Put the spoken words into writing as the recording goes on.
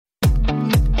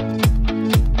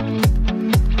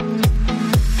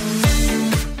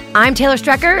I'm Taylor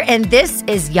Strecker, and this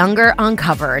is Younger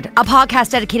Uncovered, a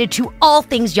podcast dedicated to all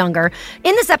things Younger.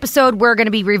 In this episode, we're going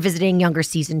to be revisiting Younger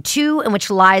Season 2, in which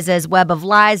Liza's web of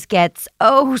lies gets,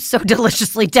 so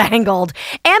deliciously tangled,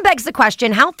 and begs the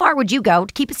question, how far would you go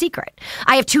to keep a secret?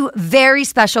 I have two very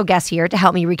special guests here to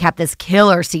help me recap this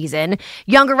killer season,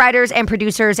 Younger writers and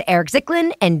producers Eric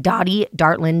Zicklin and Dottie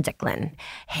Dartland Zicklin.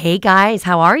 Hey, guys,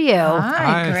 how are you?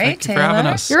 Hi, Great, thank you Taylor. for having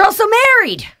us. You're also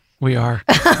married. We are.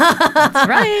 That's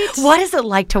right. What is it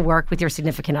like to work with your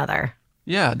significant other?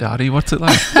 Yeah, Dottie, what's it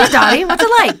like? Hey, Dottie, what's it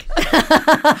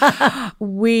like?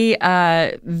 We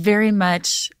very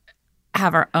much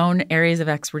have our own areas of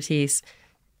expertise.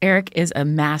 Eric is a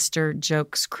master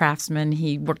jokes craftsman.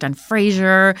 He worked on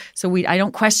Frasier, so I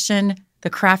don't question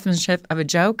the craftsmanship of a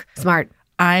joke. Smart.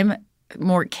 I'm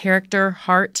more character,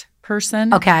 heart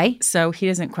person. Okay. So he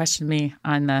doesn't question me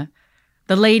on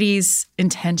the ladies'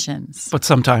 intentions. But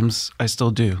sometimes I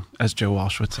still do, as Joe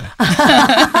Walsh would say.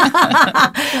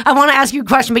 I want to ask you a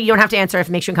question, but you don't have to answer if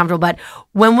it makes you uncomfortable. But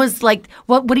when was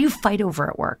what do you fight over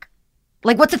at work?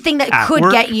 Like, what's the thing that At could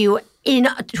work? get you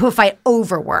into a fight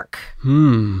over work?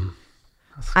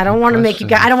 I don't want to make you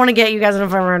question. guys. I don't want to get you guys in a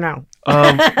fight right now.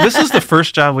 This is the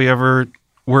first job we ever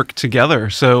worked together.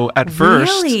 So at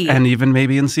first, Really? and even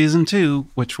maybe in season 2,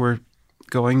 which we're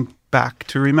going back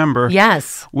to remember,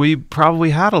 Yes. we probably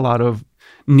had a lot of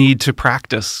need to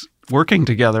practice working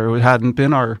together. It hadn't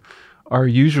been our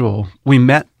usual. We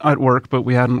met at work, but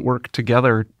we hadn't worked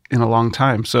together in a long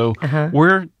time. So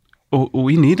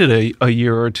we needed a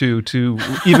year or two to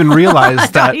even realize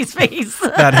that Dottie's face.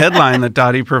 that headline that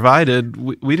Dottie provided.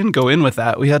 We didn't go in with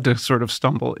that. We had to sort of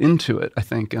stumble into it, I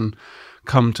think, and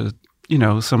come to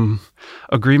some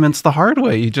agreements the hard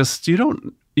way.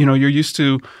 You're used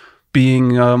to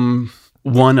being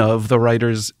one of the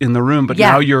writers in the room, but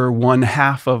Yeah. now you're one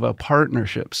half of a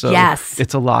partnership. So Yes.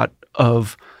 it's a lot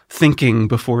of thinking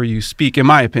before you speak, in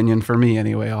my opinion, for me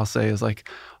anyway. I'll say is like,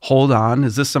 hold on,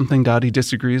 is this something Dottie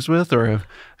disagrees with? Or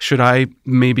should I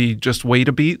maybe just wait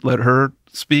a beat, let her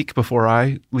speak before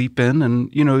I leap in? And,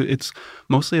 it's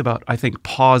mostly about, I think,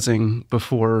 pausing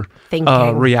before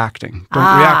Thinking. reacting.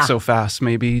 Don't react so fast.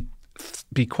 Maybe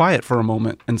be quiet for a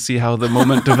moment and see how the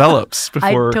moment develops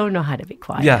before. I don't know how to be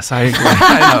quiet. Yes, I agree.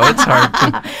 I know, it's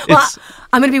hard. Well,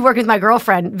 I'm going to be working with my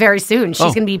girlfriend very soon. She's Oh.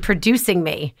 going to be producing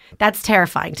me. That's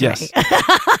terrifying to Yes. me.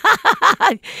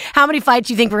 How many fights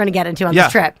do you think we're going to get into on Yeah,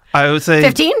 this trip? I would say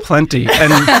 15? Plenty.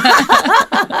 And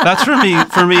that's for me.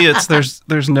 For me, it's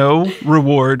there's no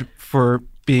reward for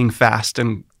being fast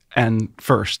and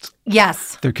first.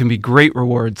 Yes. There can be great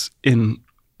rewards in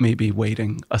maybe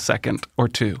waiting a second or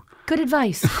two. Good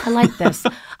advice. I like this.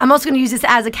 I'm also going to use this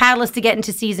as a catalyst to get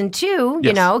into season 2,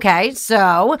 Yes. okay?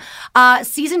 So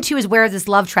season 2 is where this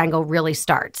love triangle really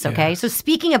starts, okay? Yeah. So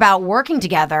speaking about working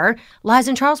together,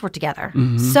 Liza and Charles work together.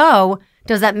 Mm-hmm. So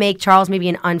does that make Charles maybe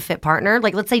an unfit partner?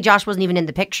 Like, let's say Josh wasn't even in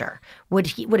the picture.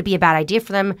 Would it be a bad idea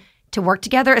for them to work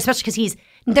together? Especially because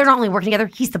they're not only working together,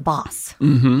 he's the boss.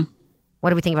 Mm-hmm.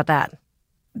 What do we think about that?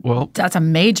 Well, That's a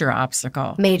major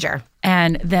obstacle. Major.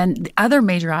 And then the other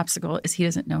major obstacle is he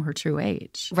doesn't know her true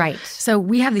age. Right. So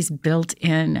we have these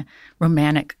built-in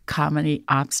romantic comedy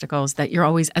obstacles that you're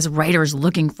always, as writers,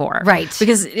 looking for. Right.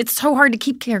 Because it's so hard to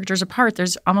keep characters apart.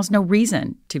 There's almost no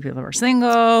reason. Two people who are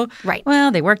single. Right. Well,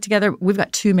 they work together. We've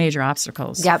got two major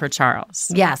obstacles Yep. for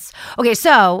Charles. Yes. Okay,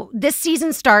 so this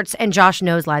season starts and Josh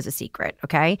knows Liza's secret,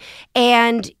 okay?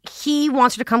 And he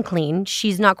wants her to come clean.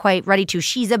 She's not quite ready to.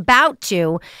 She's about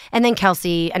to. And then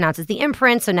Kelsey announces the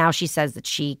imprint, so now she says that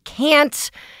she can't,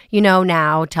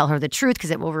 now tell her the truth because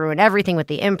it will ruin everything with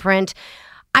the imprint.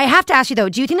 I have to ask you, though,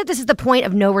 do you think that this is the point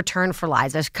of no return for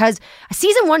Liza? Because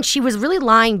season 1, she was really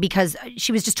lying because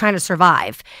she was just trying to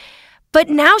survive. But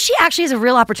now she actually has a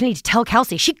real opportunity to tell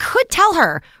Kelsey. She could tell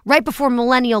her right before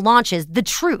Millennial launches the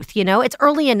truth, It's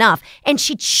early enough. And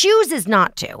she chooses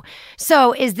not to.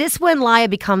 So is this when Laya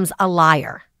becomes a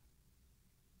liar?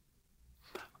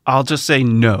 I'll just say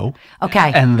no.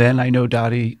 Okay. And then I know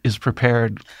Dottie is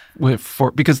prepared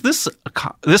because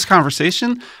this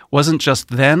conversation wasn't just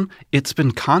then, it's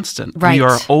been constant. Right. We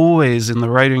are always in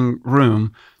the writing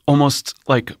room almost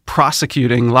like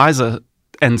prosecuting Liza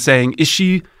and saying, is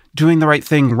she doing the right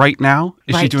thing right now?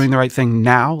 Is she Right. doing the right thing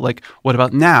now? Like, what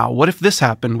about now? What if this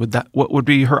happened? What would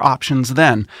be her options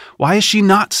then? Why is she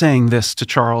not saying this to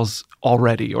Charles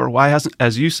already? Or why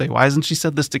hasn't she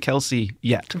said this to Kelsey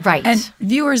yet? Right. And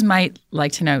viewers might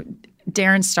like to know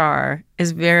Darren Star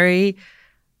is very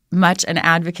much an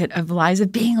advocate of Liza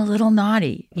being a little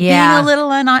naughty, Yeah. being a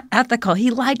little unethical. He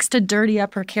likes to dirty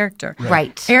up her character.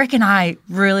 Right. Eric and I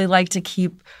really like to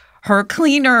keep her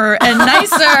cleaner and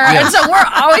nicer. And so we're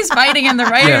always fighting in the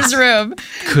writer's room.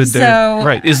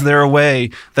 Is there a way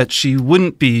that she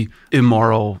wouldn't be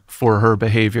immoral for her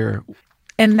behavior?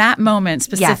 In that moment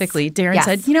specifically, Darren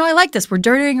said, I like this. We're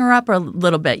dirtying her up a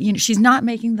little bit. She's not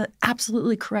making the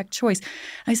absolutely correct choice.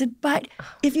 I said, but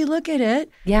if you look at it,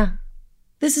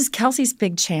 this is Kelsey's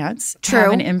big chance to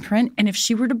have an imprint. And if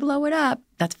she were to blow it up,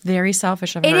 that's very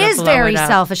selfish of her to blow it up. It is very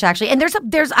selfish, actually. And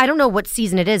there's I don't know what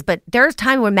season it is, but there's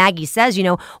time when Maggie says,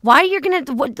 why are you going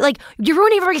to, you're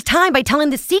ruining everybody's time by telling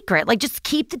the secret. Just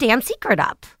keep the damn secret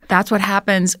up. That's what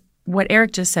happens. What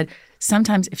Eric just said.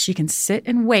 Sometimes if she can sit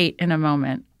and wait in a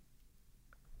moment,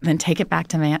 then take it back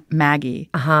to Maggie,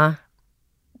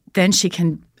 then she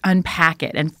can unpack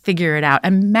it and figure it out.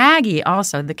 And Maggie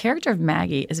also, the character of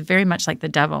Maggie is very much like the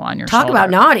devil on your shoulder. Talk about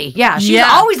naughty. Yeah, she's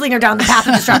always leading her down the path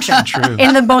of destruction. True.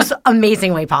 In the most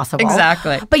amazing way possible.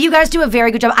 Exactly. But you guys do a very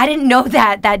good job. I didn't know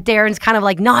that Darren's kind of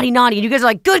like naughty. And you guys are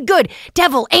like, good,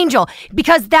 devil, angel.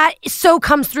 Because that so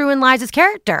comes through in Liza's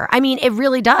character. I mean, it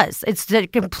really does. It's the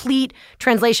complete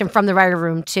translation from the writer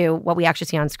room to what we actually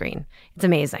see on screen. It's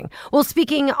amazing. Well,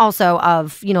 speaking also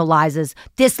of, Liza's,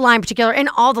 this line in particular, and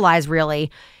all the lies really,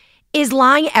 is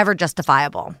lying ever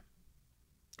justifiable?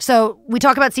 So we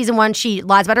talk about season 1, she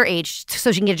lies about her age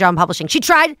so she can get a job in publishing. She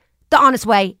tried the honest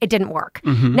way. It didn't work.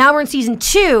 Mm-hmm. Now we're in season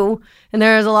 2, and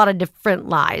there's a lot of different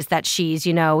lies that she's,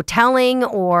 telling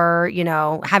or,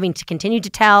 having to continue to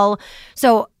tell.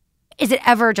 So is it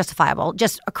ever justifiable,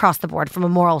 just across the board from a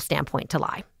moral standpoint, to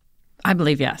lie? I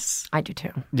believe yes. I do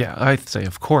too. Yeah, I'd say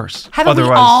of course. Haven't we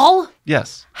all?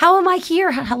 Yes. How am I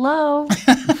here? Hello?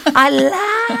 I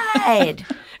lied.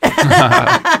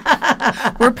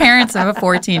 We're parents of a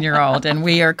 14-year-old, and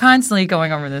we are constantly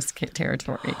going over this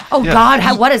territory. Oh, yeah.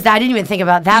 God, what is that? I didn't even think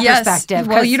about that perspective.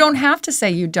 Well, you don't have to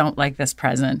say you don't like this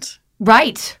present.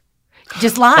 Right.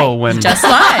 Just lie. Just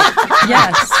lie.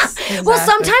 Yes. Exactly. Well,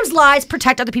 sometimes lies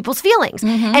protect other people's feelings,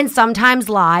 and sometimes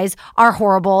lies are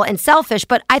horrible and selfish.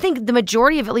 But I think the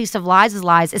majority of, at least, of lies is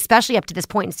lies, especially up to this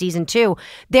point in season 2.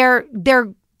 They're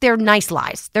nice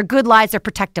lies. They're good lies. They're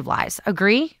protective lies.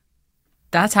 Agree?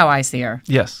 That's how I see her.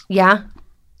 Yes. Yeah?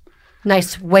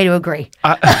 Nice way to agree.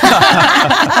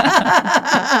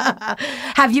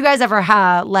 Have you guys ever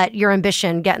let your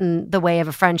ambition get in the way of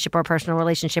a friendship or a personal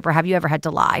relationship, or have you ever had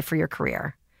to lie for your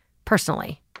career,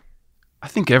 personally? I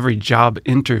think every job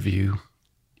interview,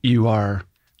 you are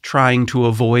trying to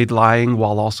avoid lying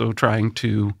while also trying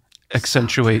to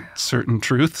accentuate certain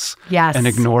truths and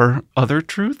ignore other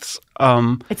truths.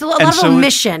 It's a lot of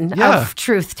omission of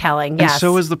truth-telling, yes. And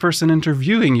so is the person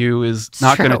interviewing you is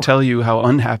not going to tell you how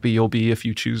unhappy you'll be if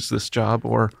you choose this job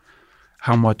or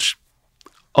how much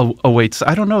awaits.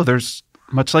 I don't know. There's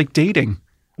much like dating.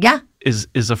 Yeah.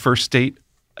 Is a first date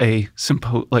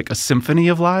like a symphony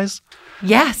of lies?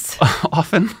 Yes.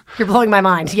 Often. You're blowing my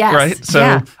mind. Yes. Right?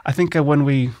 So I think when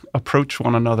we approach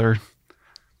one another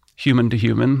human to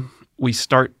human, we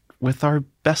start with our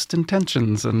best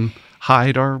intentions and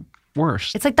hide our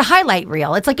worst. It's like the highlight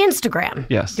reel. It's like Instagram.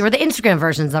 Yes. We're the Instagram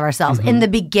versions of ourselves in the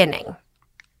beginning.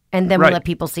 And then we let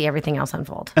people see everything else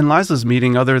unfold. And Liza's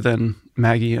meeting, other than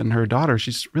Maggie and her daughter,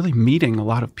 she's really meeting a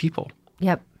lot of people.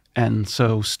 Yep. And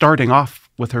so starting off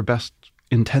with her best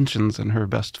intentions and her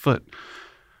best foot,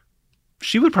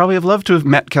 she would probably have loved to have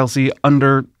met Kelsey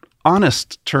under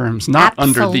honest terms, not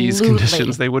under these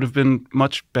conditions. They would have been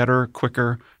much better,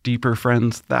 quicker, deeper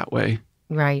friends that way.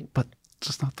 Right. But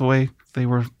just not the way they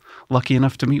were lucky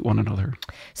enough to meet one another.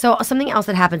 So something else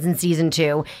that happens in season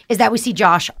 2 is that we see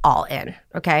Josh all in,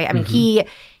 okay? I mean, he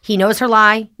knows her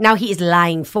lie. Now he is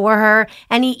lying for her.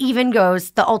 And he even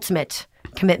goes the ultimate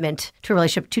commitment to a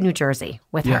relationship to New Jersey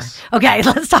with her. Okay,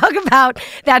 let's talk about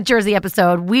that Jersey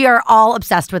episode. We are all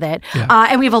obsessed with it. Yeah.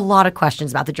 And we have a lot of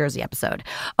questions about the Jersey episode.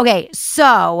 Okay,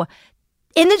 so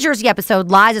in the Jersey episode,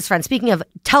 Liza's friend, speaking of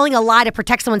telling a lie to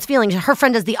protect someone's feelings, her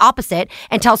friend does the opposite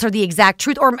and tells her the exact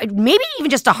truth, or maybe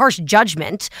even just a harsh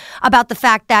judgment about the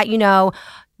fact that,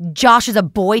 Josh is a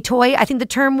boy toy, I think the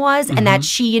term was, and that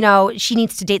she, she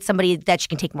needs to date somebody that she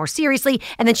can take more seriously.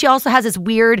 And then she also has this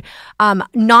weird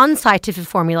non-scientific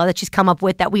formula that she's come up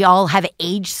with that we all have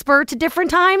age spurts at different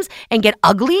times and get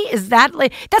ugly. Is that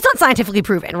that's not scientifically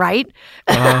proven, right?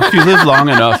 If you live long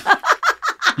enough,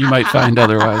 you might find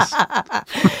otherwise.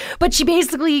 But she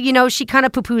basically, she kind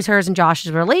of poo-poos hers and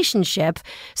Josh's relationship.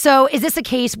 So is this a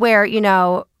case where,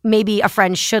 maybe a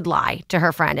friend should lie to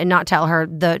her friend and not tell her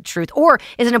the truth? Or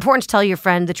is it important to tell your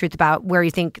friend the truth about where you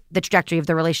think the trajectory of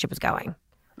the relationship is going?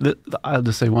 I'll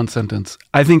just say one sentence.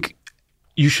 I think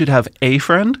you should have a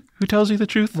friend who tells you the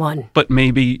truth. One. But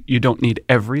maybe you don't need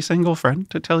every single friend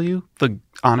to tell you the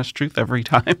honest truth every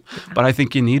time. But I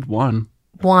think you need one.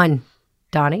 One.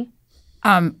 Donnie?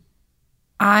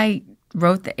 I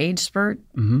wrote the age spurt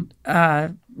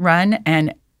run,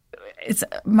 and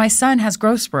my son has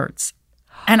growth spurts,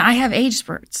 and I have age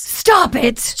spurts. Stop it.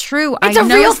 It's true. It's a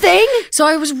real thing? So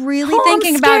I was really I'm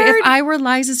thinking about scared. if I were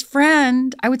Liza's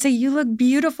friend, I would say, you look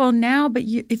beautiful now, but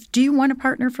do you want a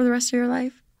partner for the rest of your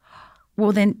life?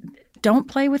 Well, then don't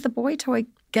play with the boy toy.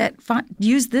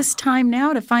 Use this time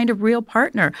now to find a real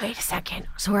partner. Wait a second.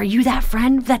 So are you that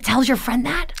friend that tells your friend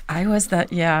that? I was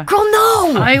that, yeah. Girl,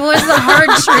 no. I was the hard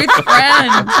truth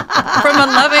friend from a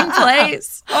loving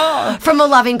place. Oh. From a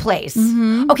loving place.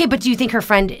 Okay, but do you think her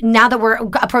friend, now that we're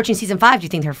approaching season 5, do you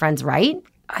think her friend's right?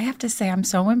 I have to say, I'm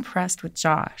so impressed with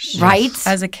Josh. Right?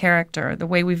 As a character, the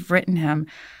way we've written him.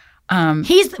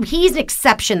 He's an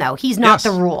exception, though. He's not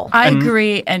the rule. I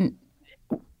agree. And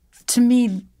to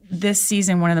me, this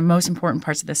season, one of the most important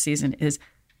parts of this season is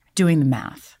doing the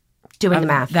math. Doing the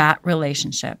math. That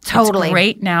relationship. Totally. It's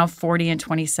great now, 40 and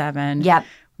 27. Yep.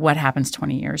 What happens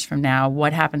 20 years from now?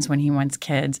 What happens when he wants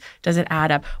kids? Does it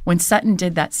add up? When Sutton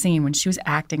did that scene, when she was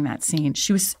acting that scene,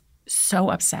 she was so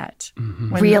upset.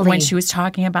 When she was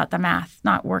talking about the math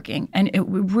not working. And it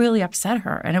really upset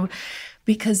her. And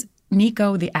because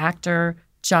Nico, the actor,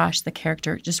 Josh, the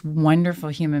character, just wonderful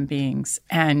human beings.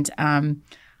 And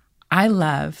I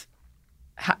have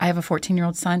a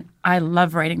 14-year-old son. I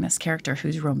love writing this character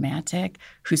who's romantic,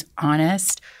 who's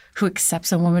honest, who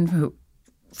accepts a woman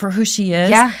for who she is.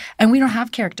 Yeah. And we don't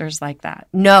have characters like that.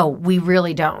 No, we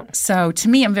really don't. So to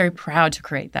me, I'm very proud to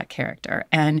create that character.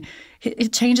 And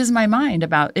it changes my mind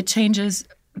about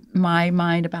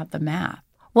the math.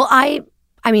 Well,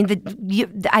 I mean,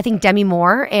 I think Demi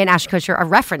Moore and Ashton Kutcher are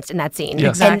referenced in that scene. Yes.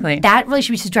 Exactly. And that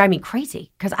relationship used to drive me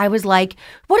crazy because I was like,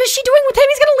 what is she doing with him?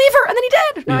 He's going to leave her. And then he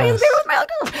did. No, he's with my girl.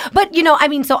 But,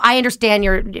 so I understand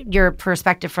your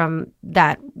perspective from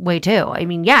that way, too. I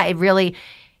mean, yeah, it really –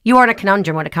 you are in a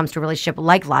conundrum when it comes to a relationship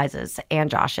like Liza's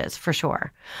and Josh's, for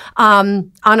sure.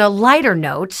 On a lighter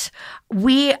note,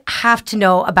 we have to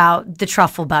know about the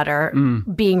truffle butter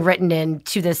being written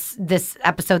into this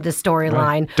episode, this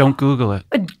storyline. Right. Don't Google it.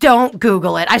 Don't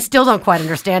Google it. I still don't quite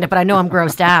understand it, but I know I'm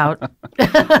grossed out.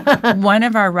 One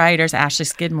of our writers, Ashley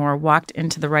Skidmore, walked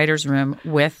into the writer's room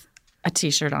with a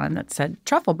T-shirt on that said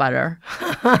truffle butter.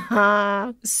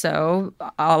 So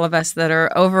all of us that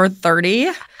are over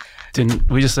 30...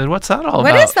 We just said, what's that all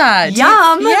about? What is that?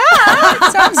 Yum. Yeah,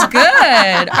 sounds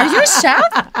good. Are you a chef?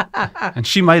 And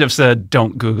she might have said,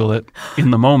 don't Google it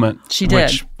in the moment. She did.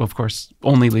 Which, of course,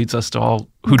 only leads us to all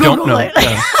who Google don't know. it.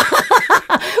 Yeah.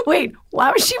 Wait,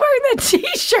 why was she wearing that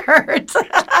T-shirt?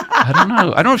 I don't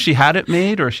know. I don't know if she had it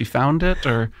made or she found it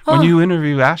or when you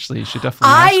interview Ashley, you should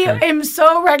definitely ask her. I am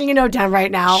so writing a note down right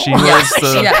now. She was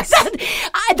the... Yes.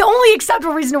 The only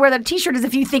acceptable reason to wear that T-shirt is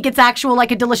if you think it's actual,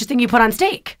 like a delicious thing you put on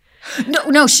steak.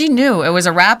 No, she knew it was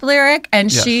a rap lyric,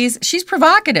 and Yes. she's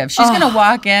provocative. She's going to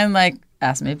walk in like,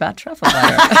 ask me about truffle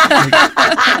butter.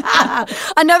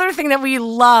 Another thing that we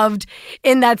loved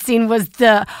in that scene was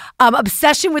the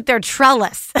obsession with their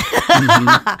trellis.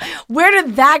 Where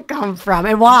did that come from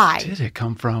and why? Where did it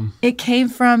come from? It came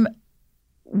from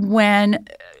when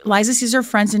Liza sees her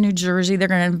friends in New Jersey. They're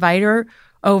going to invite her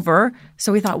over.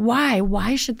 So we thought, why?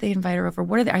 Why should they invite her over?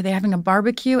 What are they? Are they having a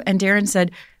barbecue? And Darren said,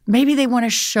 maybe they want to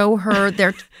show her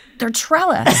their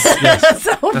trellis. Yes,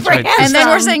 So that's right. And then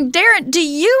we're saying, Darren, do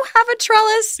you have a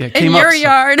trellis Yeah, it in came your up, so-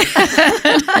 yard?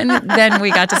 And then we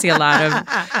got to see a lot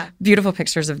of beautiful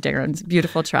pictures of Darren's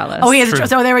beautiful trellis. Oh, he has a True. trellis.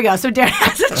 So there we go. So Darren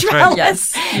has a right.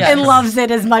 trellis Yes. and loves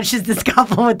it as much as this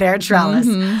couple with their trellis.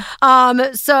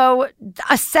 So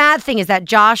a sad thing is that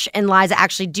Josh and Liza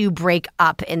actually do break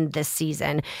up in this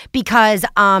season because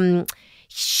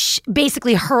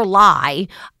basically her lie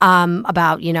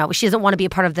about, she doesn't want to be a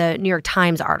part of the New York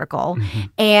Times article.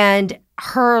 And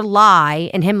her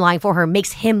lie and him lying for her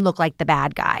makes him look like the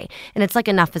bad guy. And it's like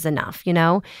enough is enough, Do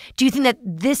you think that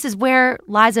this is where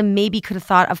Liza maybe could have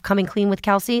thought of coming clean with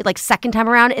Kelsey, like second time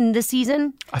around in this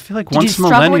season? I feel like Did you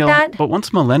struggle with that?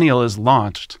 once Millennial is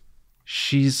launched,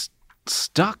 she's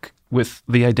stuck with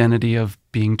the identity of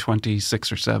being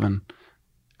 26 or 7.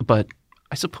 But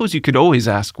I suppose you could always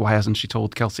ask, why hasn't she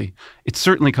told Kelsey? It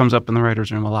certainly comes up in the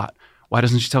writer's room a lot. Why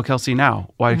doesn't she tell Kelsey now?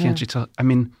 Why can't she tell? I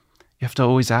mean, you have to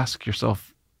always ask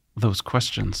yourself those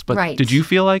questions. But Right. did you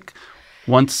feel like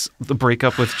once the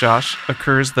breakup with Josh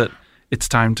occurs that it's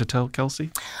time to tell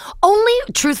Kelsey? Only,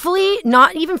 truthfully,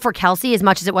 not even for Kelsey as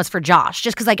much as it was for Josh.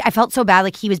 Just because, like, I felt so bad,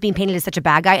 like, he was being painted as such a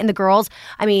bad guy. And the girls,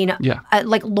 I mean,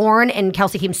 like, Lauren and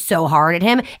Kelsey came so hard at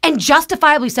him, and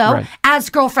justifiably so, as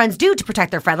girlfriends do to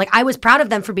protect their friend. Like, I was proud of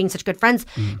them for being such good friends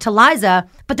to Liza,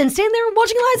 but then standing there and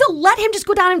watching Liza let him just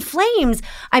go down in flames.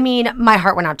 I mean, my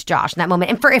heart went out to Josh in that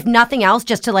moment. And for, if nothing else,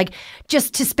 just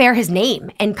to spare his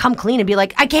name and come clean and be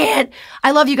like, I can't.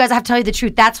 I love you guys. I have to tell you the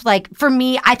truth. That's like, for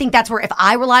me, I think that's where, if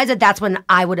I were Liza, that's when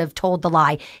I would have told the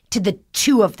lie to the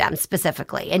two of them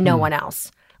specifically and no one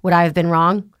else. Would I have been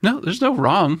wrong? No, there's no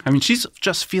wrong. I mean, she's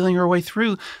just feeling her way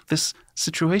through this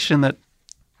situation that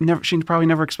she probably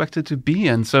never expected to be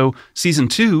in. So season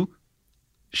 2,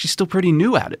 she's still pretty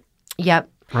new at it. Yep.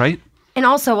 Right? And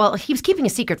also, well, he was keeping a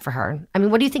secret for her. I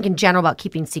mean, what do you think in general about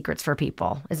keeping secrets for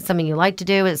people? Is it something you like to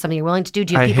do? Is it something you're willing to do?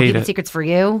 Do you have people keeping secrets for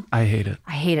you? I hate it.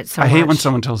 I hate it so much. I hate when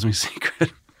someone tells me a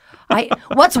secret.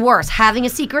 What's worse, having a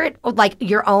secret, like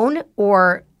your own,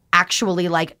 or actually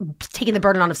like taking the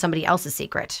burden on of somebody else's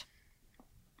secret?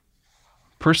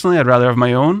 Personally, I'd rather have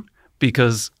my own,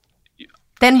 because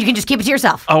then you can just keep it to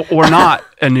yourself. Or not,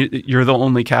 and you're the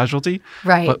only casualty.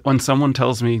 Right. But when someone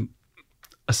tells me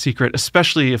a secret,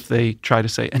 especially if they try to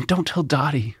say, and don't tell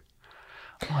Dottie,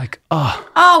 I'm like,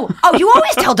 Oh, you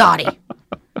always tell Dottie.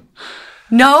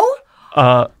 No?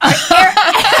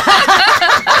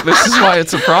 This is why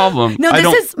it's a problem. No,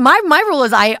 this is my rule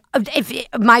is if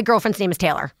my girlfriend's name is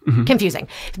Taylor, confusing.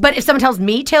 But if someone tells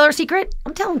me Taylor's secret,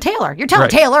 I'm telling Taylor. You're telling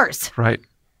Taylor's. Right.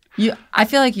 I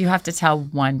feel like you have to tell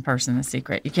one person the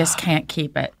secret. You just can't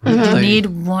keep it. You need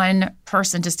one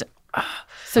person just to...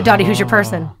 So, Dottie, who's your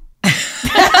person?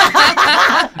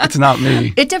 It's not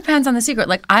me. It depends on the secret.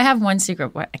 Like, I have one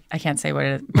secret. I can't say what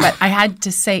it is, but I had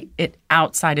to say it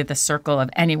outside of the circle of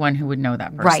anyone who would know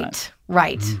that person.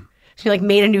 Right. She like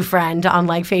made a new friend on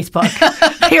like Facebook.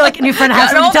 You're like, a new friend has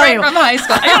something to tell you. From high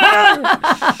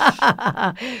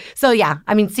school. So yeah,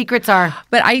 I mean, secrets are.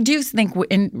 But I do think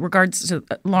in regards to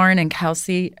Lauren and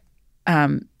Kelsey,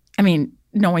 I mean,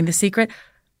 knowing the secret,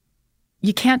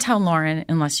 you can't tell Lauren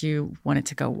unless you want it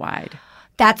to go wide.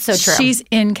 That's so true. She's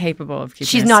incapable of keeping.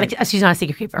 She's not a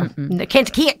secret keeper.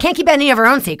 Can't keep any of her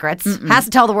own secrets. Has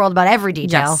to tell the world about every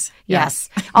detail. Yes.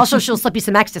 Also, she'll slip you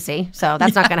some ecstasy, so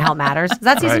that's not going to help matters. Is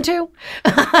that season 2?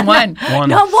 One.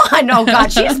 No, 1. Oh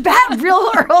God, she's bad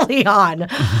real early on.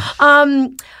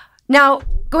 Now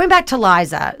going back to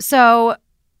Liza, so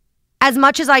as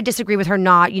much as I disagree with her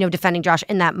not, defending Josh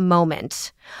in that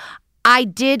moment, I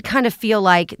did kind of feel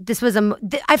like this was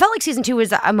I felt like season 2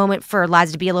 was a moment for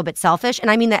Liza to be a little bit selfish. And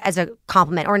I mean that as a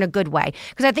compliment or in a good way.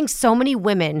 Because I think so many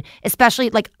women, especially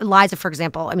like Liza, for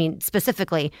example, I mean,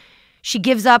 specifically, she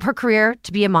gives up her career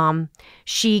to be a mom.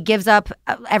 She gives up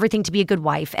everything to be a good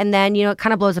wife. And then, it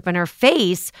kind of blows up in her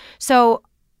face. So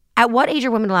at what age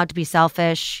are women allowed to be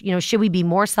selfish? Should we be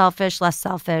more selfish, less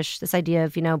selfish? This idea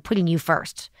of, putting you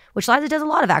first, which Liza does a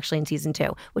lot of actually in season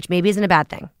 2, which maybe isn't a bad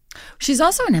thing. She's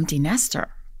also an empty nester.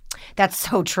 That's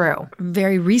so true.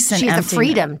 Very recent. She has the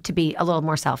freedom to be a little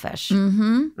more selfish.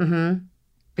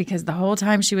 Because the whole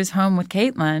time she was home with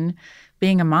Caitlyn,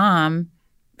 being a mom,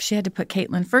 she had to put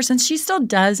Caitlyn first, and she still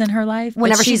does in her life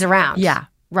whenever she's around. Yeah,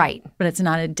 right. But it's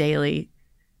not a daily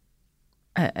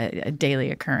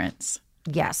occurrence.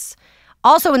 Yes.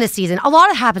 Also in this season, a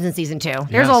lot happens in season 2.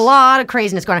 There's a lot of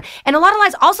craziness going on. And a lot of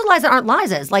lies, also lies that aren't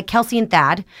Liza's, like Kelsey and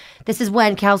Thad. This is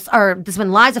when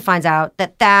Liza finds out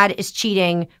that Thad is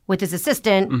cheating with his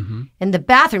assistant in the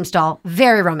bathroom stall.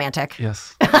 Very romantic.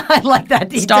 Yes. I like that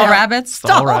detail. Stall rabbits?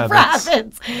 Stall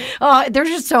rabbits. There's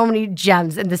just so many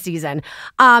gems in the season.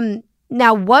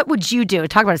 Now, what would you do?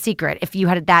 Talk about a secret. If you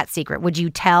had that secret, would you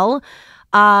tell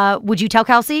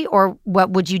Kelsey, or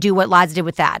what would you do what Liza did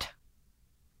with Thad?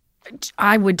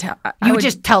 I would tell. You would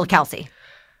just tell Kelsey.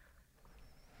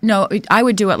 No, I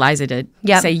would do what Liza did.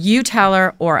 Yep. Say, you tell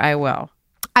her or I will.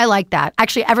 I like that.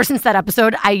 Actually, ever since that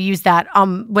episode, I use that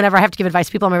whenever I have to give advice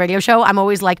to people on my radio show. I'm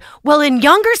always like, well, in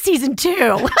younger season 2,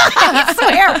 I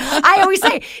swear, I always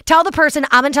say, tell the person,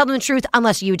 I'm going to tell them the truth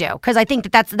unless you do. Because I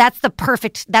think that's the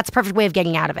perfect way of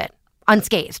getting out of it,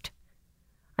 unscathed.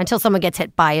 Until someone gets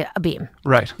hit by a beam.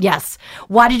 Right. Yes.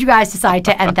 Why did you guys decide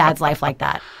to end Thad's life like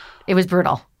that? It was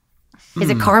brutal. Is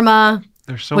it karma?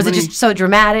 Was it just so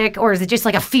dramatic? Or is it just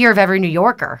like a fear of every New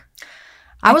Yorker?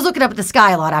 I was looking up at the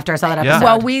sky a lot after I saw that episode.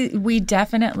 Well, we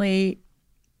definitely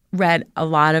read a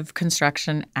lot of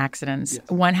construction accidents. Yes.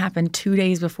 One happened 2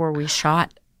 days before we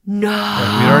shot. No.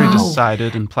 Right, we already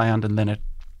decided and planned, and then it...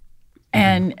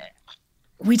 And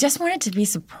we just wanted it to be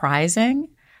surprising.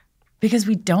 because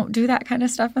we don't do that kind of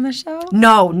stuff on the show.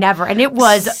 No, never. And it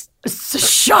was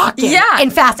shocking. Yeah.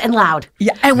 And fast and loud.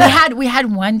 Yeah, and we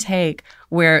had one take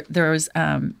where there was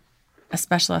a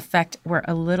special effect where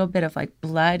a little bit of like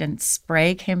blood and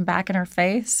spray came back in her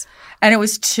face, and it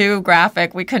was too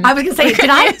graphic. We couldn't. I was going to say, did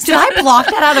I block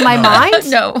that out of my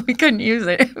mind? No, we couldn't use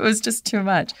it. It was just too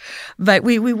much. But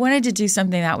we wanted to do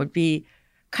something that would be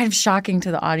kind of shocking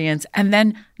to the audience, and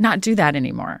then not do that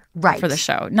anymore Right. for the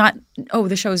show. Not,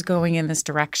 the show's going in this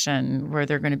direction where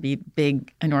they're going to be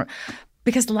big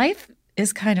because life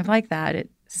is kind of like that. It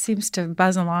seems to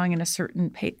buzz along in a certain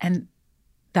pace, and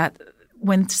that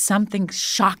when something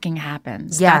shocking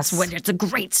happens, Yes. that's when it's a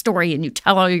great story, and you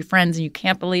tell all your friends, and you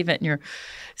can't believe it,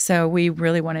 so we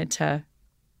really wanted to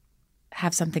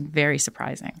have something very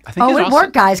surprising. I think It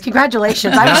worked, guys.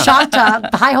 Congratulations. I was shocked.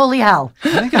 High holy hell.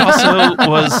 I think it also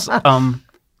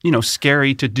was,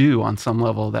 scary to do on some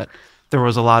level. That there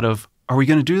was a lot of, are we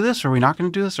going to do this? Are we not going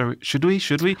to do this? Or should we?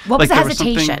 What was the there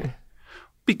hesitation?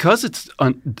 Because it's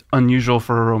unusual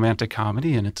for a romantic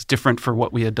comedy and it's different for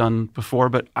what we had done before.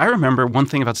 But I remember one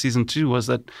thing about season 2 was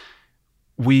that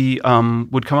we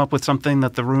would come up with something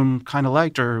that the room kind of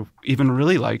liked or even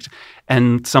really liked,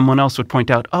 and someone else would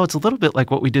point out, oh, it's a little bit like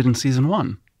what we did in season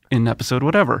 1 in episode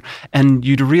whatever. And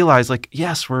you'd realize, like,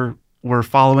 yes, we're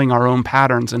following our own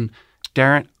patterns. And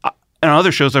Darren, and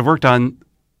other shows I've worked on,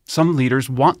 some leaders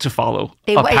want to follow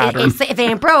a pattern. If they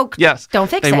ain't broke, yes, don't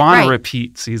fix it. They want right. to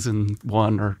repeat season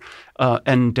 1,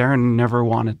 and Darren never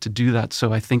wanted to do that.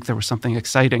 So I think there was something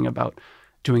exciting about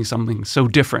doing something so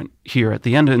different here at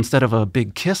the end. Instead of a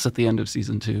big kiss at the end of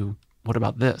season 2, what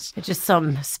about this? It's just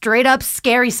some straight up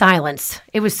scary silence.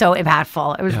 It was so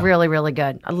impactful. It was really, really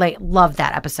good. I loved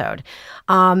that episode.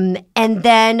 And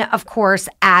then, of course,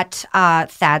 at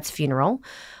Thad's funeral,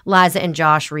 Liza and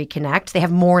Josh reconnect. They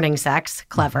have morning sex.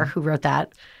 Clever. Who wrote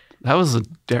that? That was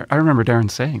I remember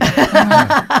Darren saying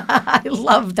that. I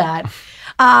love that.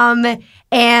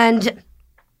 And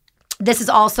this is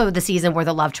also the season where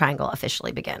the love triangle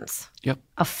officially begins. Yep.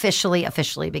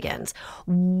 Officially begins.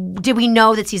 Did we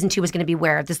know that season 2 was going to be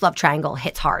where this love triangle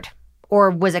hits hard? Or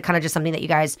was it kind of just something that you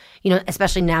guys,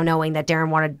 especially now knowing that Darren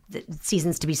wanted the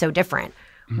seasons to be so different,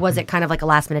 was it kind of like a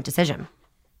last minute decision?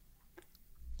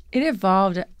 It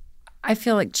evolved. I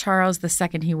feel like Charles, the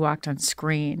second he walked on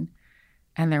screen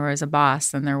and there was a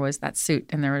boss and there was that suit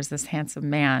and there was this handsome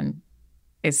man,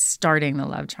 is starting the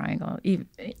love triangle. In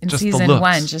just season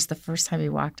 1, just the first time he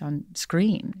walked on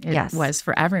screen, it was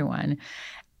for everyone.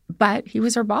 But he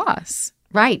was her boss.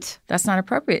 Right. That's not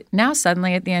appropriate. Now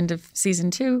suddenly at the end of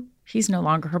season 2, he's no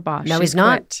longer her boss. No, She's he's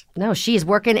not. quit. No, she is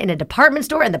working in a department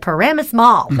store in the Paramus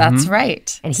Mall. That's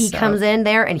right. And he comes in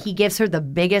there and he gives her the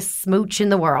biggest smooch in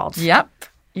the world. Yep.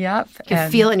 You can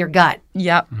feel it in your gut.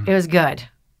 Yep. It was good.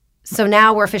 So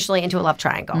now we're officially into a love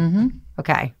triangle.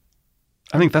 Okay.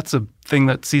 I think that's a thing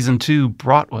that season 2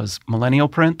 brought was millennial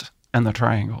print and the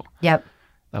triangle. Yep.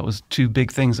 That was 2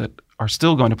 big things that are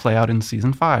still going to play out in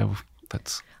season 5.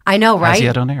 That's I know, right? as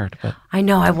yet unaired. But I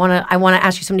know. I want to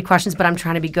ask you so many questions, but I'm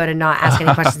trying to be good and not ask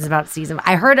any questions about season.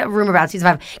 I heard a rumor about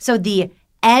season 5. So the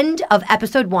end of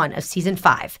episode 1 of season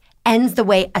 5 ends the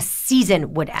way a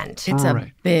season would end. It's a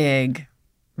Right. big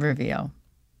reveal.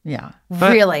 Yeah.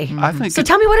 But really? I think So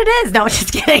tell me what it is. No,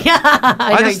 just kidding.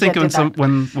 I just think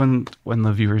when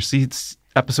the viewer sees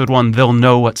episode 1, they'll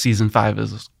know what season 5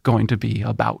 is going to be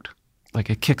about.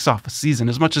 Like it kicks off a season.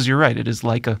 As much as you're right, it is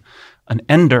like an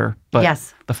ender. But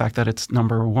Yes. the fact that it's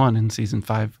number 1 in season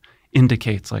 5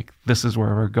 indicates like this is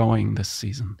where we're going this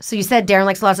season. So you said Darren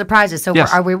likes a lot of surprises. So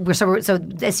Yes. so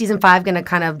is season 5 going to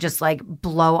kind of just like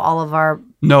blow all of our?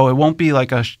 No, it won't be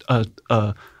like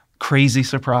a crazy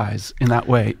surprise in that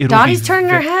way. It'll Dottie's be turning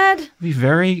her head. Be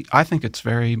very. I think it's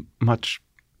very much.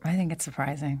 I think it's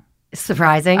surprising.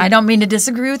 Surprising. I don't mean to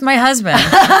disagree with my husband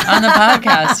on the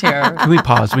podcast here. Can we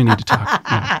pause? We need to talk.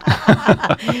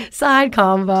 Yeah. Side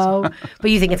combo.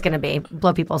 But you think it's going to be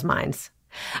blow people's minds.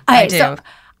 I Okay, do. So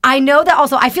I know that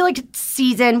also, I feel like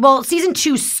season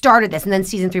 2 started this, and then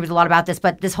season 3 was a lot about this,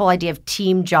 but this whole idea of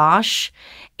Team Josh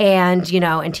and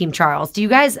Team Charles. Do you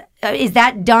guys, is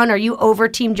that done? Are you over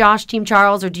Team Josh, Team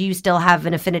Charles, or do you still have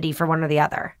an affinity for one or the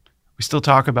other? We still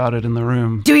talk about it in the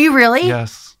room. Do you really?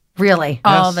 Yes. Really?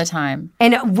 All the time.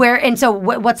 And so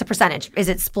what's the percentage? Is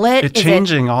it split? It's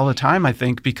changing all the time, I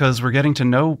think, because we're getting to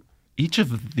know each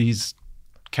of these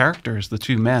characters, the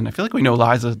 2 men. I feel like we know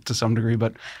Liza to some degree,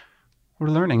 but we're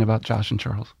learning about Josh and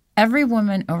Charles. Every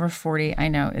woman over 40 I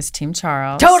know is Team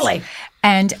Charles. Totally.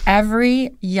 And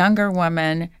every younger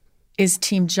woman is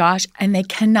Team Josh, and they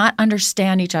cannot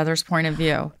understand each other's point of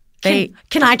view.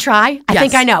 Can I try? I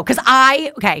think I know.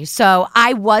 So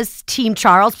I was Team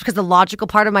Charles because the logical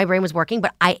part of my brain was working,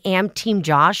 but I am Team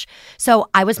Josh. So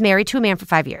I was married to a man for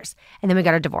 5 years, and then we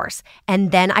got a divorce.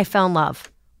 And then I fell in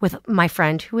love with my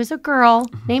friend who is a girl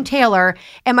named Taylor,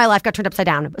 and my life got turned upside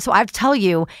down. So I have to tell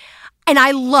you, and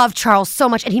I love Charles so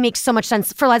much, and he makes so much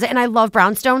sense for Liza, and I love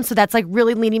Brownstone, so that's like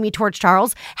really leaning me towards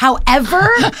Charles. However,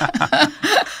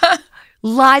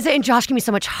 Liza and Josh give me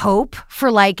so much hope for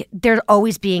like there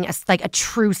always being a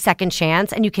true second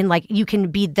chance, and you can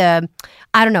be the,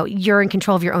 I don't know, you're in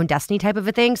control of your own destiny type of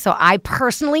a thing. So I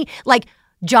personally like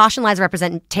Josh and Liza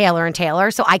represent Taylor and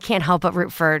Taylor, so I can't help but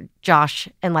root for Josh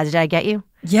and Liza. Did I get you?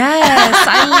 Yes,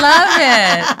 I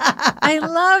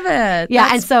love it.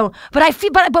 Yeah, and so,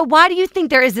 but why do you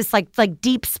think there is this like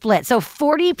deep split? So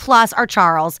 40 plus are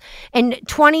Charles, and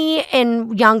 20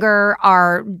 and younger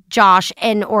are Josh,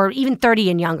 or even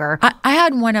 30 and younger. I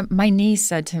had one of my niece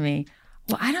said to me,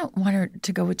 "Well, I don't want her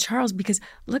to go with Charles because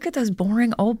look at those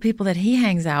boring old people that he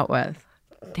hangs out with."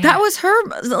 Damn. That was her.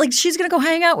 Like, she's going to go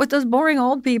hang out with those boring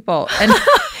old people and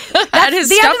at his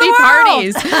stuffy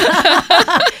parties.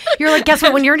 You're like, guess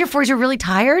what? When you're in your 40s, you're really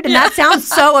tired. And that sounds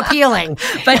so appealing.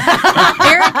 But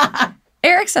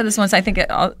Eric said this once. I think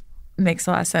it all makes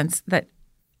a lot of sense that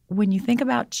when you think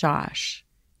about Josh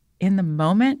in the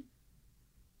moment,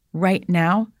 right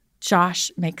now,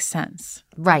 Josh makes sense.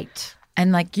 Right.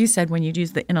 And like you said, when you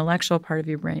use the intellectual part of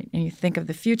your brain and you think of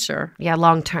the future. Yeah,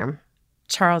 long term.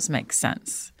 Charles makes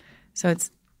sense. So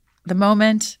it's the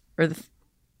moment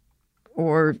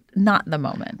or not the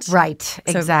moment. Right, so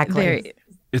exactly.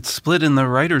 It's split in the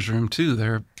writer's room, too.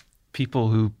 There are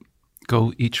people who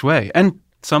go each way and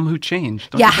some who change.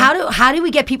 Yeah, how do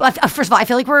we get people? First of all, I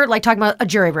feel like we're like talking about a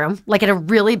jury room, like in a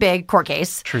really big court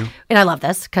case. True. And I love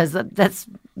this because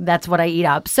that's what I eat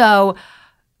up. So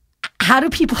how do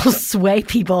people sway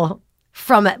people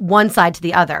from one side to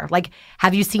the other? Like,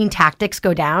 have you seen tactics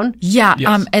go down? Yeah.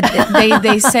 Yes.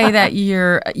 They say that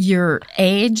your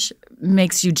age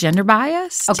makes you gender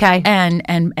biased. Okay.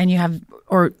 And you have,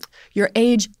 or your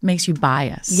age makes you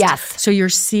biased. Yes. So you're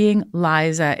seeing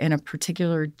Liza in a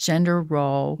particular gender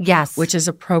role. Yes. Which is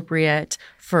appropriate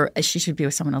for, she should be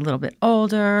with someone a little bit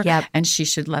older. Yep. And she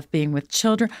should left being with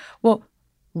children. Well,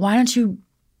 why don't you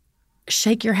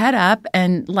shake your head up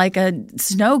and like a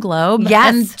snow globe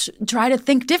yes. and try to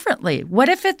think differently? What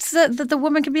if it's that the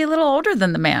woman could be a little older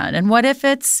than the man? And what if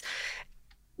it's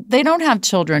they don't have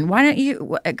children? Why don't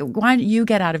you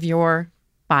get out of your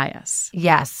bias?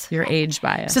 Yes. Your age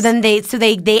bias. So then they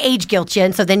age guilt you,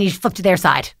 and so then you flip to their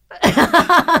side.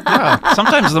 Yeah.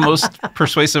 Sometimes the most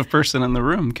persuasive person in the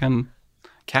room can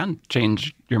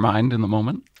change your mind in the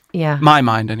moment. Yeah. My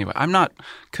mind, anyway. I'm not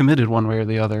committed one way or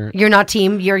the other. You're not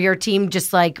team. You're your team,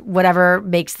 just like whatever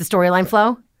makes the storyline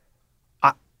flow?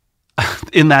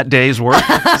 In that day's work,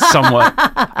 somewhat.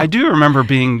 I do remember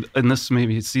being, and this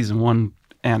maybe is season 1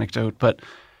 anecdote, but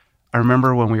I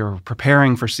remember when we were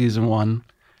preparing for season 1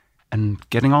 and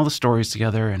getting all the stories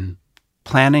together and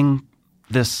planning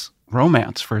this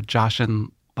romance for Josh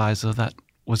and Liza that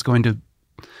was going to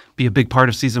be a big part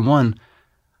of season 1,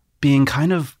 being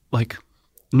kind of like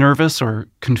nervous or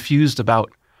confused about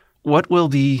what will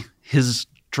be his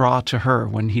draw to her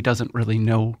when he doesn't really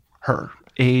know her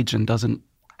age and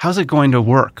how's it going to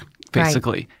work,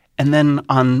 basically. Right. And then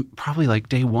on probably like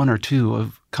day 1 or 2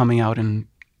 of coming out and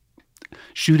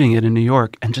shooting it in New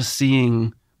York and just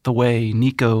seeing the way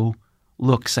Nico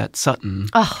looks at Sutton.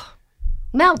 Oh,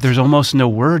 melt. There's almost no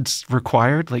words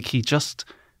required. Like, he just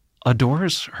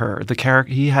adores her.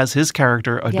 He has his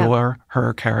character adore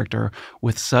her character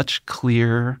with such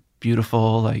clear,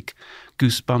 beautiful, like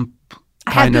goosebump.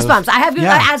 I have goosebumps.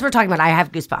 As we're talking about, I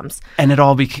have goosebumps. And it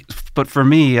all but for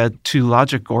me, too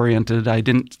logic oriented, I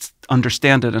didn't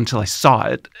understand it until I saw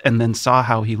it, and then saw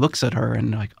how he looks at her,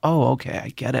 and like, oh, okay, I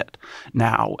get it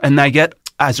now. And I get,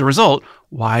 as a result,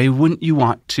 why wouldn't you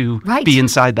want to be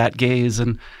inside that gaze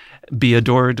and be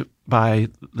adored by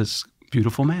this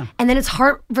beautiful man? And then it's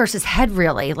heart versus head,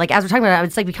 really. Like, as we're talking about it,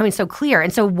 it's like becoming so clear.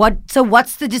 And so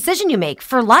what's the decision you make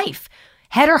for life?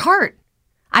 Head or heart?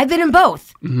 I've been in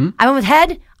both. Mm-hmm. I went with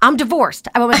head. I'm divorced.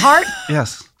 I went with heart.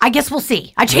 Yes. I guess we'll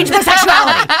see. I changed my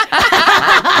sexuality.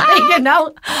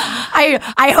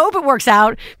 I hope it works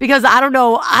out, because I don't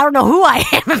know who I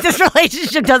am if this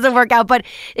relationship doesn't work out. But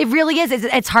it really is.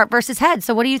 It's heart versus head.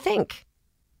 So what do you think?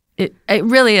 It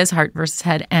really is heart versus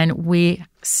head, and we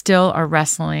still are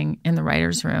wrestling in the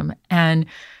writer's room. And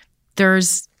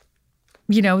there's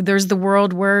the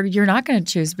world where you're not going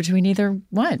to choose between either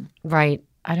one. Right.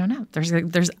 I don't know.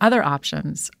 There's other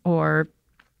options, or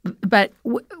But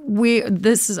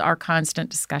this is our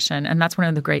constant discussion, and that's one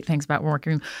of the great things about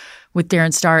working with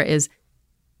Darren Star is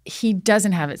he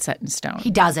doesn't have it set in stone.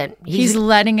 He doesn't. He's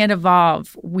letting it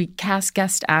evolve. We cast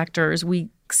guest actors. We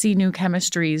see new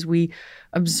chemistries. We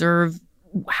observe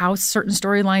how certain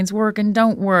storylines work and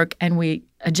don't work, and we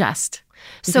adjust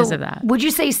because of that. Would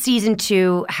you say season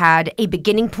 2 had a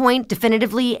beginning point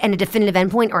definitively and a definitive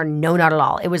end point, or no, not at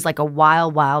all? It was like a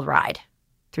wild, wild ride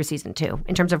through season 2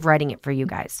 in terms of writing it for you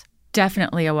guys?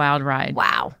 Definitely a wild ride.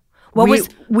 Wow.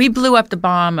 We blew up the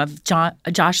bomb of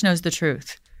Josh Knows the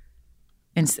Truth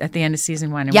at the end of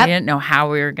season 1, and we didn't know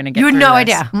how we were going to get through You had no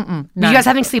this. idea. Were you guys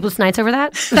having sleepless nights over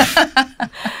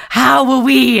that? How will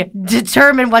we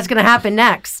determine what's going to happen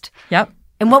next? Yep.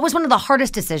 And what was one of the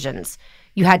hardest decisions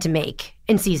you had to make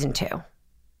in season 2?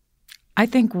 I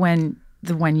think when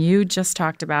the one you just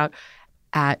talked about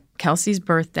at Kelsey's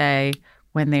birthday,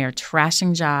 when they are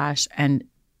trashing Josh and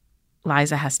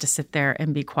Liza has to sit there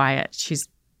and be quiet.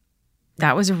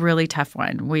 That was a really tough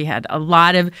one. We had a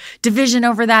lot of division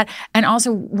over that. And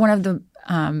also one of the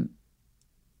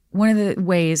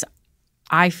ways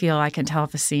I feel I can tell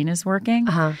if a scene is working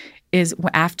is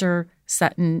after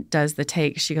Sutton does the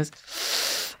take, she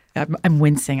goes, I'm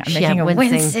wincing. I'm making a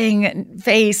wincing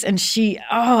face, and she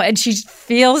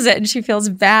feels it, and she feels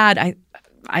bad.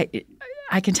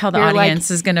 I can tell the audience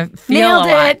is going to feel nailed a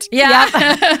lot. it. Yeah.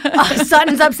 Yep.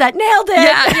 Sutton's upset. Nailed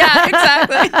it. Yeah,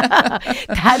 exactly.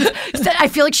 I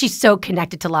feel like she's so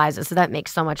connected to Liza, so that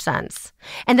makes so much sense.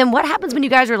 And then what happens when you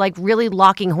guys are like really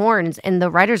locking horns in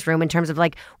the writer's room in terms of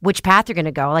like which path you're going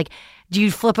to go? Like, do you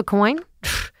flip a coin?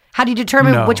 How do you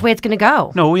determine which way it's going to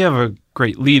go? No, we have a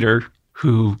great leader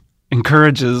who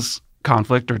encourages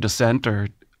conflict or dissent or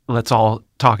let's all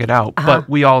talk it out. But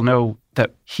we all know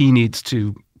that he needs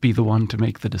to be the one to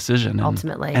make the decision.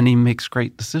 Ultimately. And he makes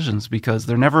great decisions because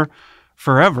they're never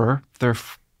forever. They're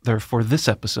for this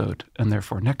episode and they're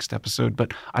for next episode.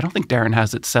 But I don't think Darren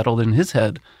has it settled in his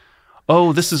head.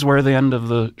 Oh, this is where the end of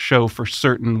the show for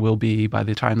certain will be by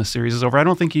the time the series is over. I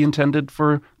don't think he intended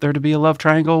for there to be a love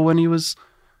triangle when he was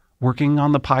working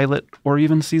on the pilot or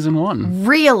even season 1.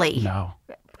 Really? No.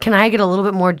 Can I get a little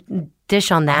bit more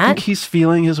dish on that? I think he's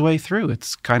feeling his way through.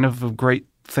 It's kind of a great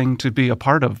thing to be a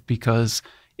part of because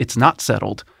it's not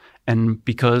settled. And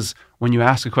because when you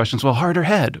ask the questions, well, heart or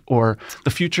head, or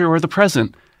the future or the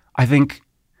present, I think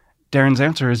Darren's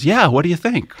answer is, yeah, what do you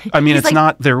think? I mean, it's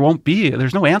like,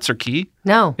 there's no answer key.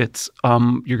 No. It's,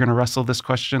 you're going to wrestle this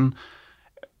question.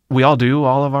 We all do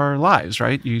all of our lives,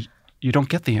 right? You don't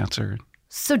get the answer.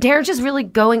 So Darren's just really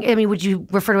going, I mean, would you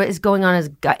refer to it as going on his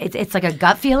gut? It's like a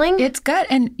gut feeling? It's gut.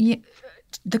 And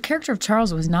the character of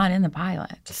Charles was not in the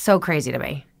pilot. So crazy to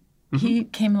me. He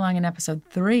came along in episode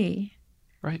 3.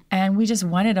 Right. And we just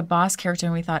wanted a boss character.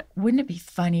 And we thought, wouldn't it be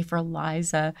funny for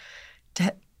Liza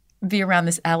to be around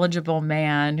this eligible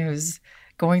man who's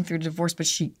going through divorce, but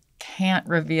she can't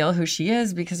reveal who she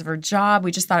is because of her job.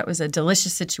 We just thought it was a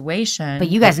delicious situation. But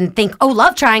you guys didn't think,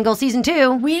 love triangle season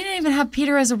 2. We didn't even have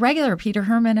Peter as a regular, Peter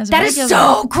Herman as a regular. regular.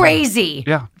 That is so crazy.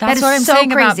 Yeah. That's what I'm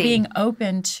saying about being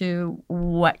open to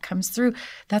what comes through.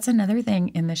 That's another thing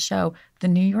in the show. The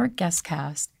New York guest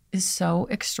cast is so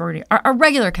extraordinary. Our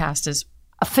regular cast is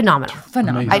phenomenal.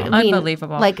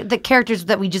 Unbelievable. Like the characters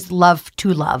that we just love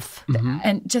to love. Mm-hmm.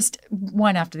 And just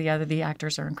one after the other, the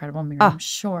actors are incredible. Miriam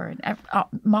Shore and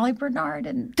Molly Bernard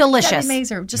and delicious. Debbie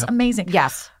Mazur, just amazing.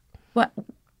 Yes. But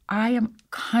I am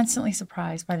constantly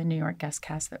surprised by the New York guest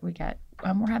cast that we get.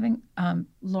 We're having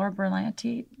Laura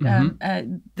Berlanti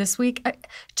this week.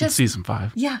 It's season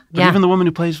 5. Yeah. But even the woman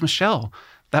who plays Michelle,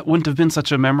 that wouldn't have been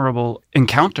such a memorable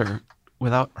encounter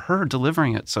without her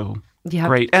delivering it so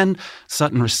great. And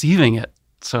Sutton receiving it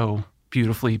so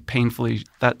beautifully, painfully.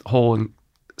 That whole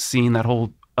scene, that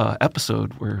whole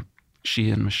episode where she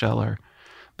and Michelle are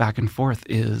back and forth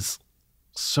is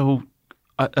so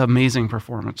amazing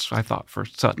performance, I thought, for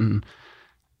Sutton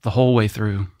the whole way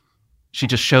through. She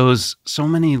just shows so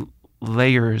many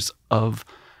layers of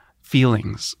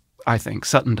feelings, I think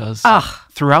Sutton does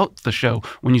throughout the show.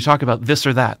 When you talk about this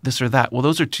or that, well,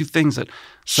 those are two things that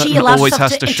Sutton always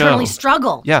has to show. Internally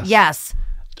struggle. Yes.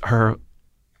 Her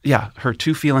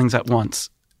two feelings at once,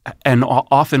 and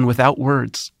often without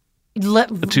words.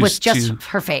 With just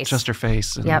her face. Just her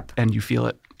face, and you feel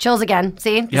it. Chills again.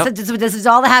 See? This is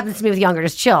all that happens to me with younger,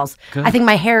 just chills. Good. I think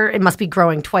my hair, it must be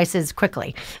growing twice as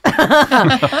quickly.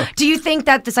 Do you think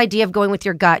that this idea of going with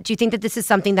your gut, do you think that this is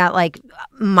something that like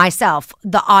myself,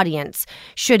 the audience,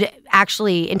 should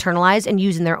actually internalize and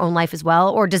use in their own life as well?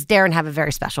 Or does Darren have a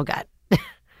very special gut?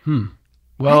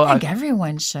 Well, I think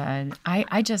everyone should.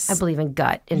 I believe in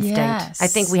gut instinct. Yes. I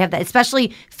think we have that,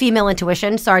 especially female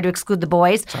intuition. Sorry to exclude the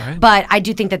boys, all right. but I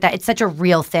do think that it's such a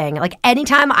real thing. Like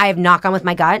anytime I have not gone with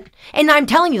my gut, and I'm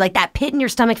telling you, like that pit in your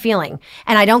stomach feeling,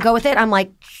 and I don't go with it, I'm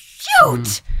like,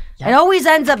 shoot. It always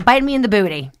ends up biting me in the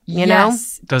booty, you know?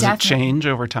 Does it change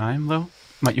over time, though?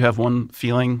 Might you have one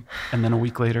feeling and then a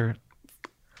week later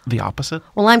the opposite?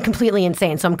 Well, I'm completely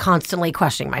insane, so I'm constantly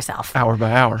questioning myself. Hour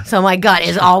by hour. So my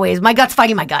gut's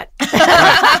fighting my gut. And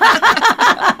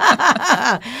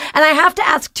I have to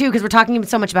ask, too, because we're talking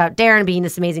so much about Darren being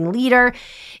this amazing leader,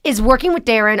 is working with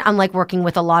Darren unlike working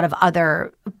with a lot of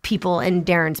other people in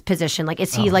Darren's position? Like,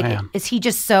 is he is he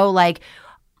just so like,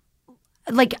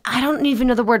 I don't even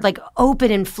know the word, like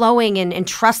open and flowing and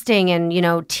trusting and, you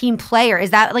know, team player?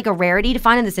 Is that like a rarity to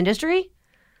find in this industry?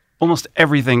 Almost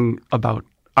everything about,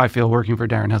 I feel, working for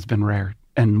Darren has been rare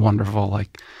and wonderful.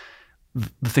 Like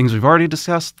the things we've already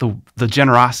discussed, the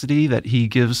generosity that he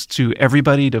gives to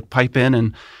everybody to pipe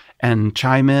in and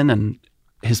chime in, and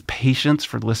his patience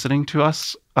for listening to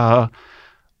us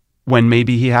when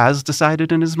maybe he has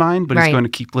decided in his mind, but he's going to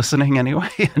keep listening anyway.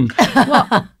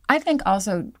 Well, I think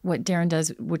also what Darren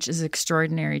does, which is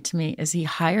extraordinary to me, is he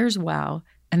hires well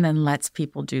and then lets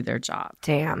people do their job.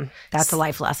 Damn, that's a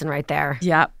life lesson right there.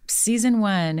 Yeah. Season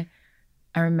 1,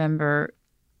 I remember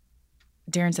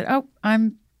Darren said, "Oh,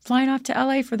 I'm flying off to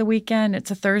LA for the weekend.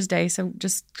 It's a Thursday, so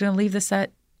just going to leave the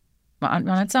set on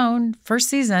its own. First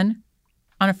season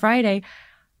on a Friday."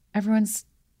 Everyone's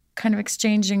kind of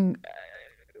exchanging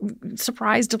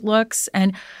surprised looks.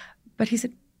 But he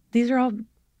said, "These are all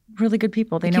really good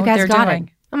people. They know what they're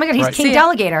doing." Oh my God, he's king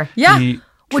delegator. Yeah.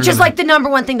 Which is like the number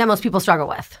one thing that most people struggle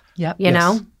with. Yep. You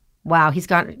know? Wow, he's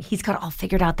got it all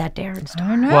figured out, that Darren stuff.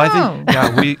 I know. Well,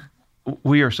 I think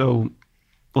we are so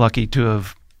lucky to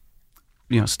have,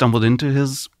 you know, stumbled into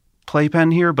his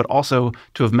playpen here, but also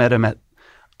to have met him at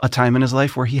a time in his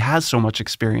life where he has so much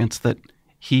experience that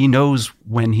he knows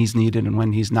when he's needed and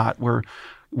when he's not.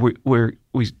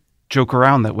 We joke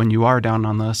around that when you are down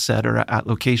on the set or at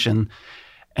location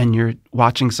and you're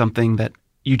watching something that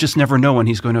you just never know when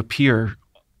he's going to appear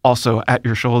also at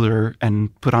your shoulder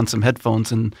and put on some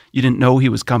headphones, and you didn't know he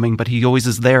was coming, but he always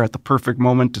is there at the perfect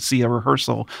moment to see a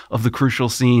rehearsal of the crucial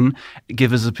scene,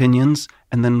 give his opinions,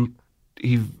 and then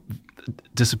he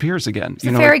disappears again.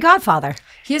 He's a fairy godfather.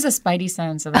 He has a spidey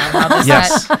sense about how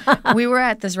this set. We were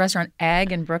at this restaurant,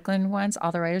 Egg, in Brooklyn once.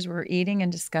 All the writers were eating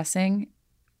and discussing,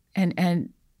 and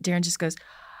Darren just goes,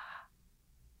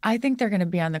 "I think they're going to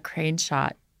be on the crane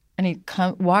shot." And he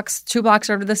walks 2 blocks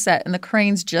over to the set, and the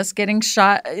crane's just getting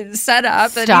set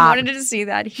up. And he wanted to see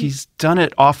that. He's done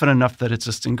it often enough that it's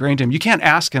just ingrained in him. You can't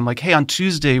ask him, like, "Hey, on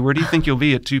Tuesday, where do you think you'll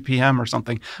be at 2 p.m. or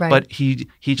something?" Right. But he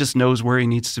just knows where he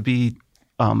needs to be.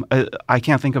 I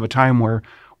can't think of a time where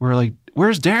we're like,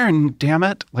 "Where's Darren, damn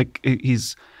it?" Like,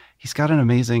 he's got an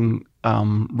amazing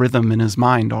rhythm in his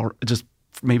mind, or just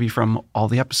maybe from all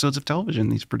the episodes of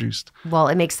television he's produced. Well,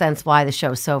 it makes sense why the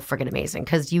show's so friggin' amazing,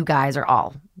 because you guys are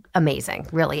all amazing.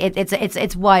 Really,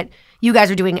 it's what you guys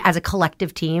are doing as a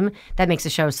collective team that makes the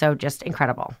show so just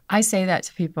incredible. I say that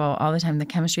to people all the time. The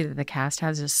chemistry that the cast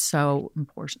has is so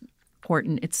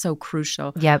important. It's so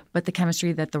crucial. Yep. But the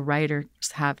chemistry that the writers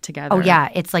have together. Oh yeah,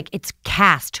 it's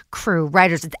cast, crew,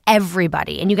 writers, it's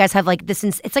everybody, and you guys have like this.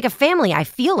 It's like a family. I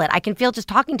feel it. I can feel just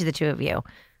talking to the two of you.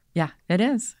 Yeah, it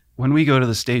is. When we go to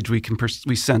the stage, we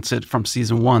sense it from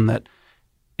season 1 that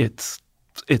they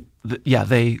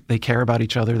care about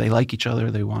each other, they like each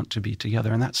other, they want to be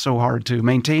together, and that's so hard to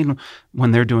maintain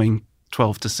when they're doing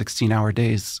 12 to 16-hour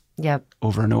days. Yep.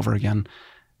 Over and over again.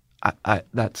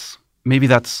 That's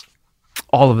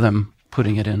all of them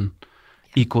putting it in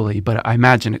equally, but I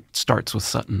imagine it starts with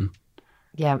Sutton.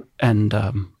 Yeah. And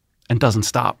doesn't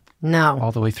stop. No.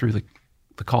 All the way through the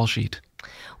call sheet.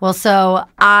 Well, so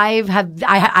I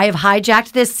have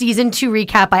hijacked this season 2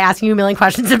 recap by asking you a million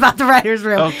questions about the writers'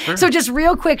 room. Oh, sure. So just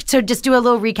real quick to just do a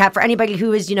little recap for anybody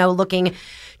who is, looking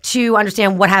to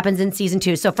understand what happens in season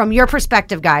 2. So from your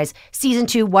perspective, guys, season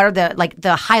 2, what are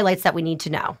the highlights that we need to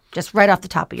know? Just right off the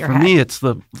top of your head. For me, it's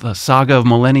the saga of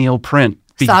Millennial Print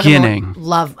beginning.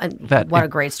 What a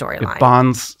great storyline. It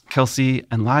bonds Kelsey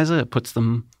and Liza. It puts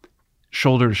them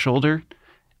shoulder to shoulder.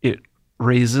 It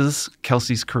raises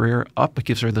Kelsey's career up. It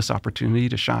gives her this opportunity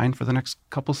to shine for the next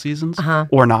couple seasons,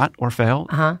 or not, or fail.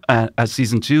 As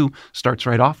season 2 starts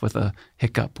right off with a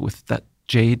hiccup with that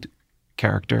Jade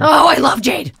character. Oh, I love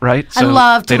Jade. Right? So I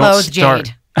love to loathe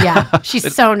Jade. Yeah,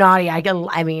 she's so naughty.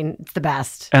 I mean, it's the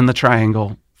best. And the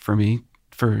triangle for me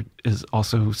is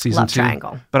also season 2.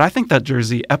 Triangle. But I think that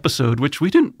Jersey episode, which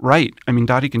we didn't write, I mean,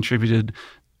 Dottie contributed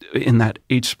in that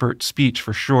H-spurt speech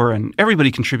for sure. And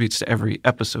everybody contributes to every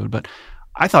episode. But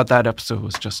I thought that episode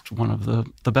was just one of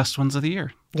the best ones of the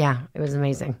year. Yeah, it was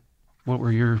amazing. What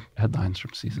were your headlines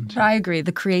from season 2? I agree.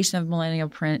 The creation of Millennial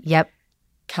Print. Yep.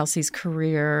 Kelsey's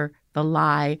career, the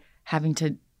lie, having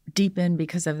to deepen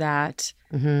because of that.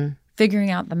 Mm-hmm.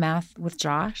 Figuring out the math with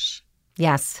Josh.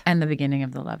 Yes. And the beginning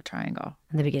of the love triangle.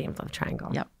 In the beginning of Love Triangle.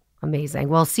 Yep. Amazing.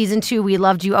 Well, season 2, we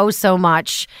loved you oh so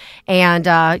much. And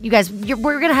you guys,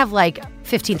 we're going to have like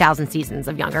 15,000 seasons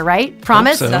of Younger, right?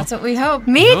 Promise? Hope so. That's what we hope.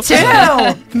 Me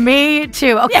too. Me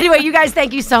too. Okay, anyway, you guys,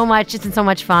 thank you so much. It's been so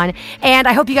much fun. And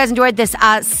I hope you guys enjoyed this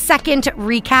second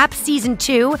recap, season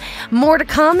 2. More to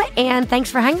come. And thanks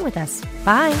for hanging with us.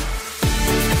 Bye.